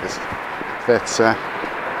finders. That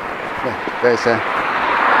there's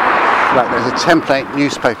a template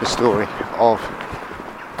newspaper story of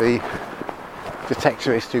the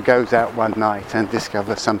detectorist who goes out one night and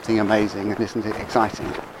discovers something amazing, and isn't it exciting?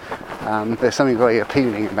 There's something very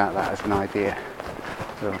appealing about that as an idea.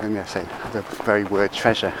 So, and I say the very word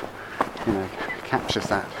treasure, captures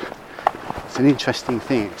that. It's an interesting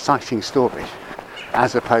thing, exciting story,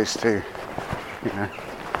 as opposed to,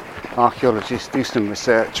 archaeologists do some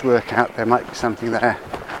research, work out there might be something there,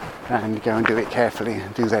 and go and do it carefully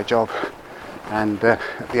and do their job, and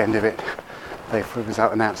at the end of it, they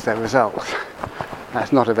announce their results.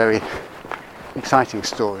 That's not a very exciting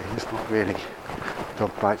story. It's not really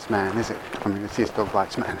Dog Bites Man, is it? I mean, it is Dog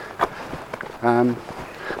Bites Man.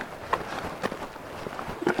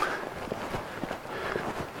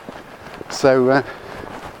 So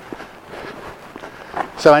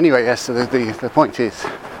anyway, yes. So the point is,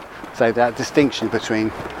 say that distinction between,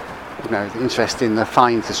 the interest in the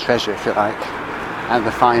finds as treasure, if you like, and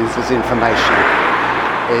the finds as information,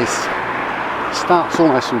 starts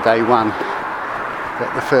almost from day one.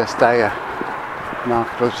 That the first day an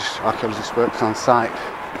archaeologist works on site,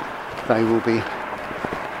 they will be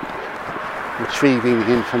retrieving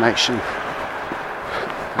the information,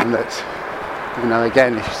 and that,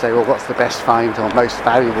 again, if you say, well, what's the best find or most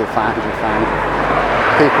valuable find you found,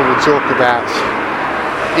 people will talk about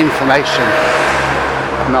information,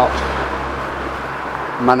 not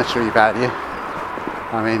monetary value.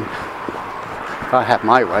 I mean, if I had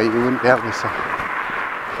my way, you wouldn't be able to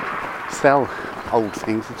sell old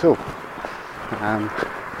things at all.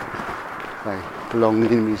 They belong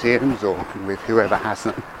in museums or with whoever has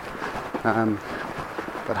them.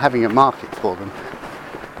 But having a market for them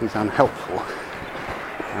is unhelpful,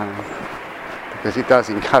 because it does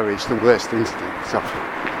encourage the worst instincts of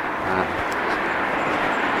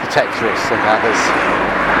detectorists and others,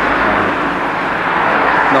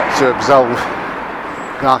 not to absolve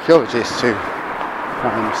the archaeologists who,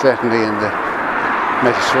 certainly in the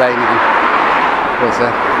Mediterranean, there's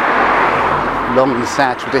a long and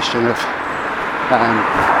sad tradition of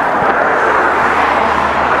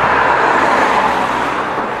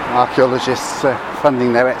archaeologists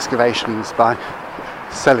funding their excavations by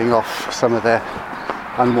selling off some of their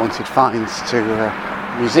unwanted finds to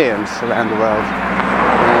museums around the world,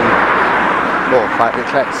 or private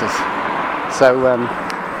collectors.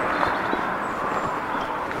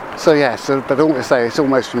 But almost say it's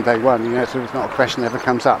almost from day one. So it's not a question that ever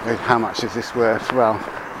comes up. How much is this worth? Well,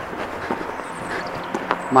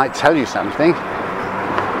 might tell you something.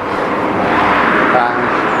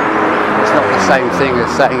 It's not the same thing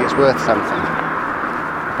as saying it's worth something.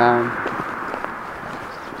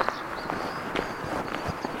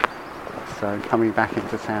 So coming back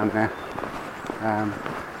into town there,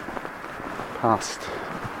 past,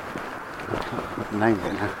 I can't remember the name of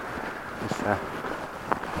it now, it's a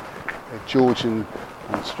Georgian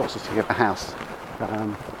monstrosity of a house.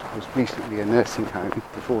 It was recently a nursing home.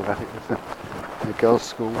 Before that it was a girls'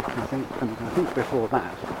 school, I think, and I think before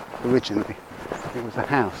that, originally, it was a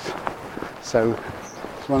house. So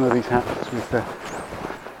it's one of these houses with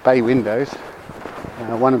bay windows.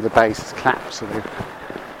 One of the bays is clapped, so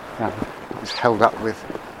it's held up with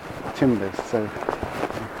timbers. So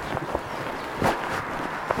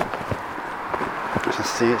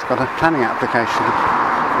just see, it's got a planning application.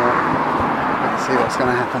 Let's see what's going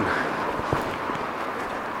to happen.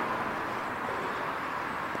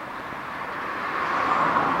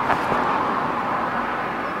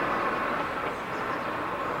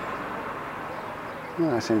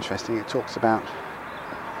 Well, that's interesting. It talks about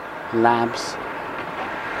labs.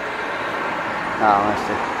 Oh, I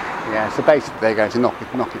see. Yeah, so basically they're going to knock it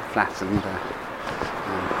flat and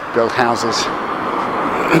build houses,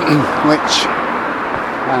 which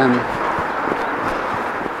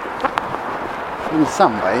in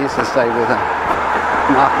some ways, as I say, with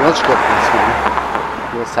an archaeological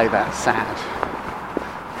background, we'll say that's sad.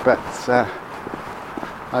 But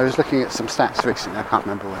I was looking at some stats recently. I can't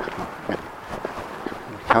remember where.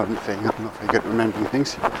 The current thing. I'm not very good at remembering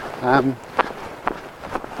things.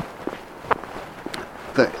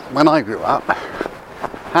 That when I grew up,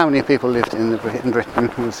 how many people lived in Britain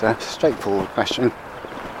was a straightforward question.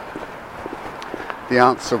 The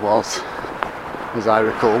answer was, as I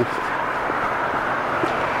recall,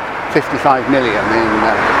 55 million in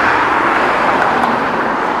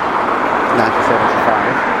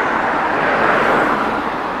 1975.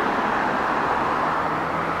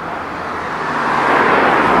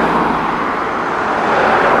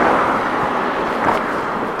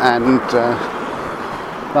 And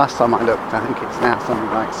last time I looked, I think it's now something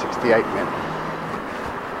like 68 million.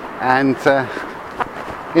 And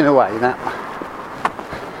in a way, that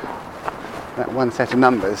one set of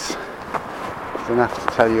numbers is enough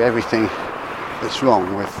to tell you everything that's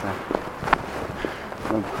wrong with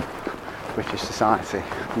British society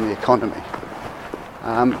and the economy.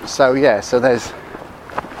 So there's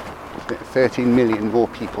 13 million more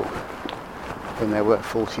people than there were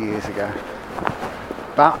 40 years ago.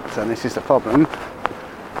 But, and this is the problem,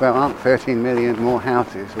 there aren't 13 million more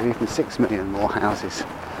houses, or even 6 million more houses.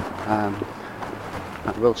 I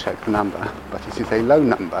will check the number, but it is a low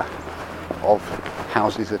number of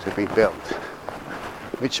houses that have been built,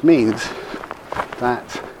 which means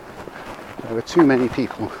that there are too many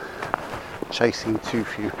people chasing too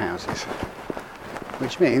few houses,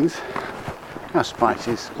 which means house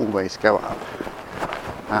prices always go up.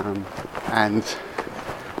 And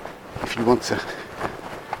if you want to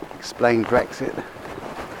explain Brexit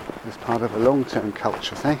as part of a long-term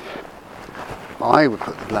culture thing, I would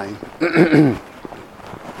put the blame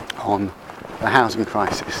on the housing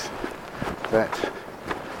crisis that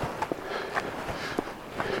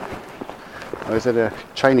I was at a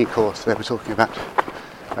training course. They were talking about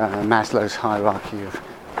Maslow's hierarchy of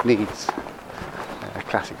needs, a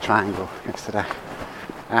classic triangle yesterday,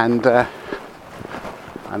 and I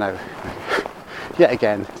know yet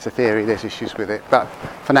again it's a theory, there's issues with it, but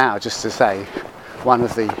for now, just to say, one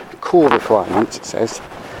of the core requirements, it says,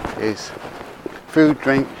 is food,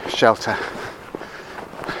 drink, shelter.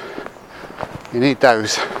 You need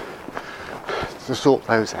those to sort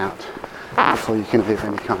those out before you can live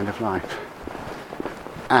any kind of life.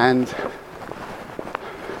 And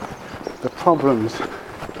the problems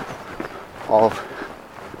of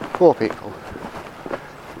poor people,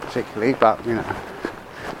 particularly, but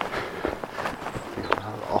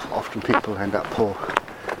often people end up poor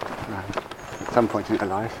at some point in their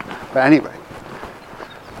life. But anyway,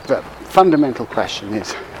 the fundamental question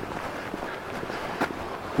is,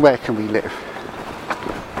 where can we live?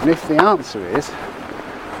 And if the answer is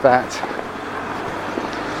that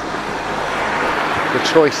the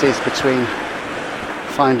choice is between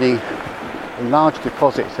finding a large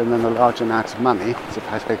deposit and then a large amount of money to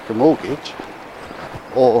take a mortgage,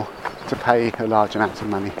 or to pay a large amount of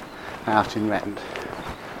money out in rent,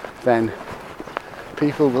 then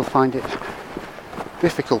people will find it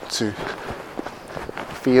difficult to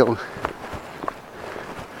feel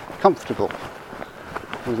comfortable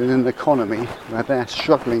within an economy where they're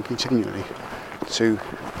struggling continually to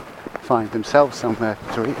find themselves somewhere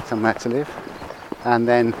to eat, somewhere to live, and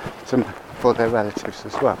then for their relatives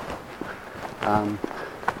as well.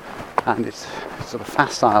 And it's sort of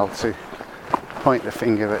facile to point the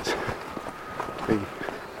finger at the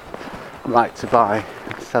right to buy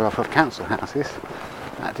and sell off of council houses.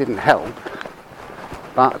 That didn't help,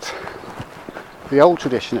 but the old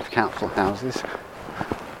tradition of council houses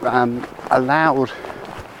allowed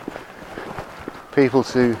people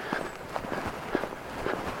to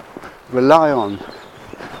rely on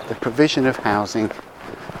the provision of housing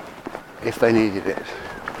if they needed it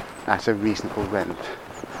at a reasonable rent.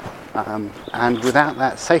 And without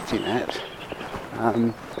that safety net,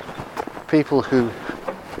 people who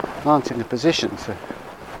aren't in a position to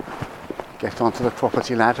get onto the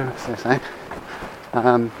property ladder, as they say,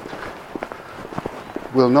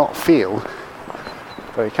 will not feel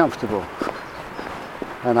very comfortable.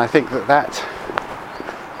 And I think that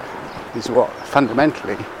is what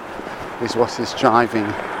fundamentally is what is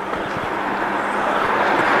driving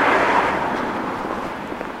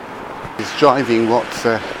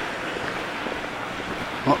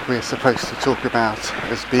what we're supposed to talk about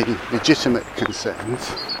as being legitimate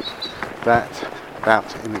concerns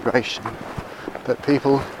about immigration, that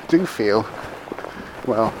people do feel,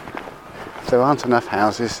 well, if there aren't enough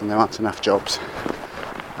houses and there aren't enough jobs,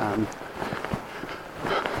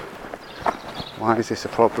 why is this a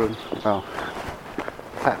problem? Well,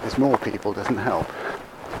 the fact there's more people doesn't help.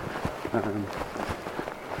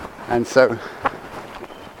 And so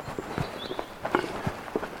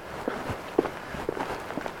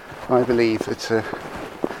I believe that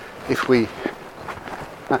if we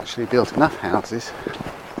actually built enough houses,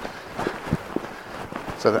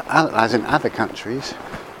 so that as in other countries,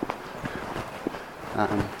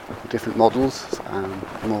 different models,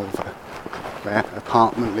 more of where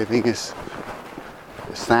apartment living is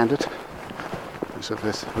standard. So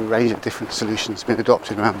there's a range of different solutions been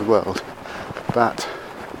adopted around the world, but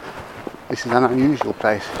this is an unusual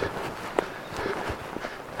place,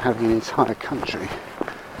 having an entire country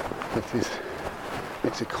that is,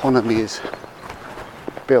 its economy is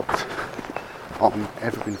built on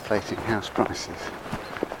ever-inflating house prices,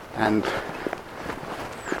 and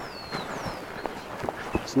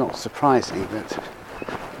it's not surprising that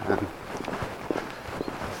the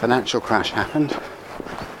financial crash happened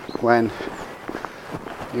when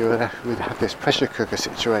you would have this pressure cooker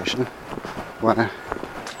situation where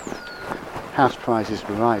house prices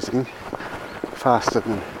were rising faster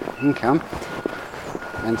than income,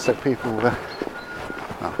 and so people were,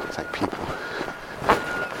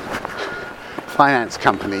 finance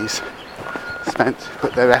companies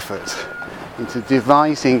put their efforts into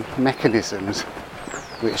devising mechanisms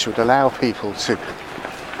which would allow people to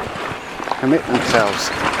commit themselves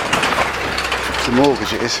to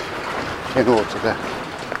mortgages in order to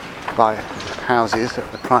buy houses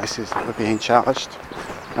at the prices that were being charged,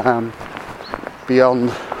 beyond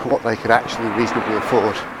what they could actually reasonably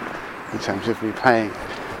afford in terms of repaying it.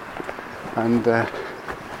 And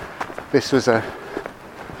this was a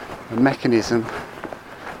mechanism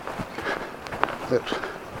that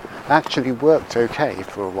actually worked okay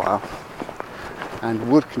for a while and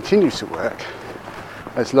would continue to work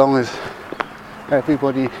as long as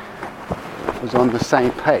everybody was on the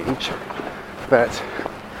same page, but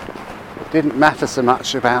it didn't matter so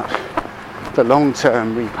much about the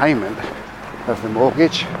long-term repayment of the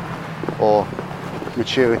mortgage or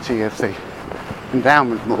maturity of the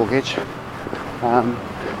endowment mortgage,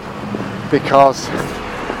 because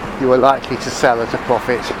you were likely to sell at a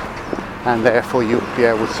profit, and therefore you would be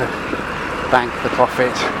able to bank the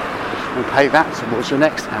profit and pay that towards your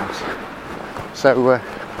next house. So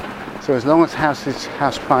as long as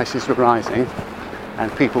house prices were rising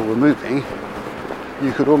and people were moving,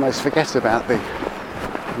 you could almost forget about the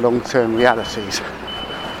long-term realities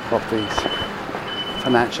of these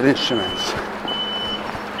financial instruments.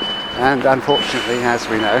 And unfortunately, as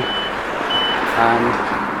we know,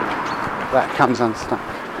 that comes unstuck.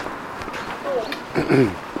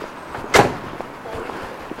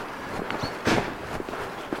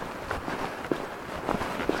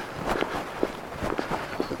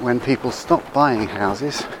 When people stop buying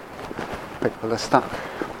houses, people are stuck,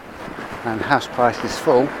 and house prices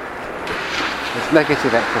fall, there's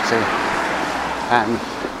negative equity, and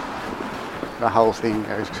the whole thing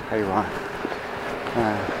goes haywire.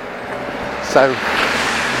 So,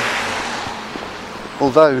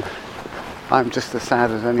 although I'm just as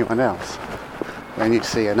sad as anyone else when you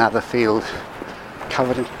see another field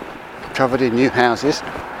covered in new houses,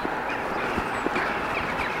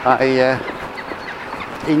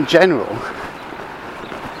 in general,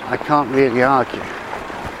 I can't really argue.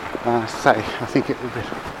 I think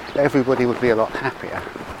everybody would be a lot happier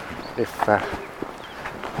if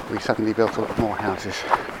we suddenly built a lot more houses,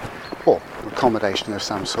 or accommodation of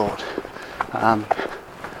some sort,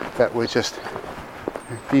 that would just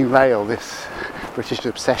derail this British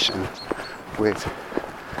obsession with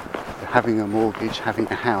having a mortgage, having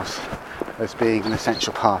a house as being an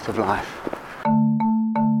essential part of life.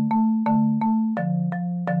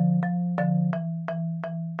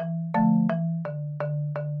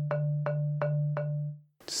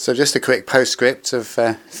 So just a quick postscript of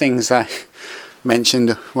things I mentioned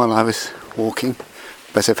while I was walking,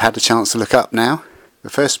 but I've had a chance to look up now. The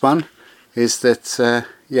first one is that,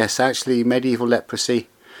 yes, actually medieval leprosy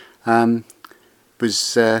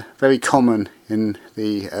was very common in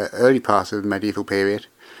the early part of the medieval period.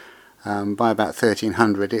 By about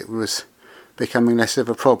 1300 it was becoming less of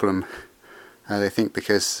a problem, they think,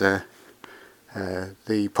 because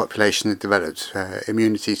the population had developed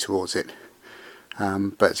immunity towards it.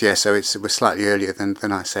 But yeah, so it was slightly earlier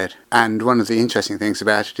than I said. And one of the interesting things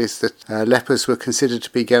about it is that lepers were considered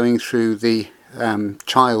to be going through the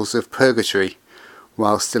trials of purgatory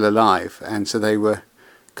while still alive, and so they were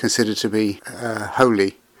considered to be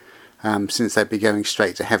holy, since they'd be going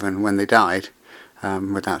straight to heaven when they died,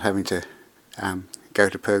 without having to go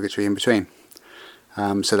to purgatory in between.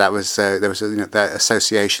 So that was there was that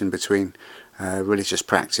association between religious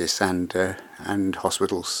practice and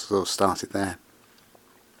hospitals sort of started there.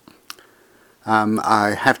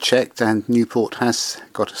 I have checked, and Newport has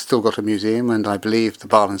still got a museum, and I believe the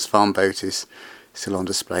Barlands Farm boat is still on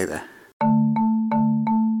display there.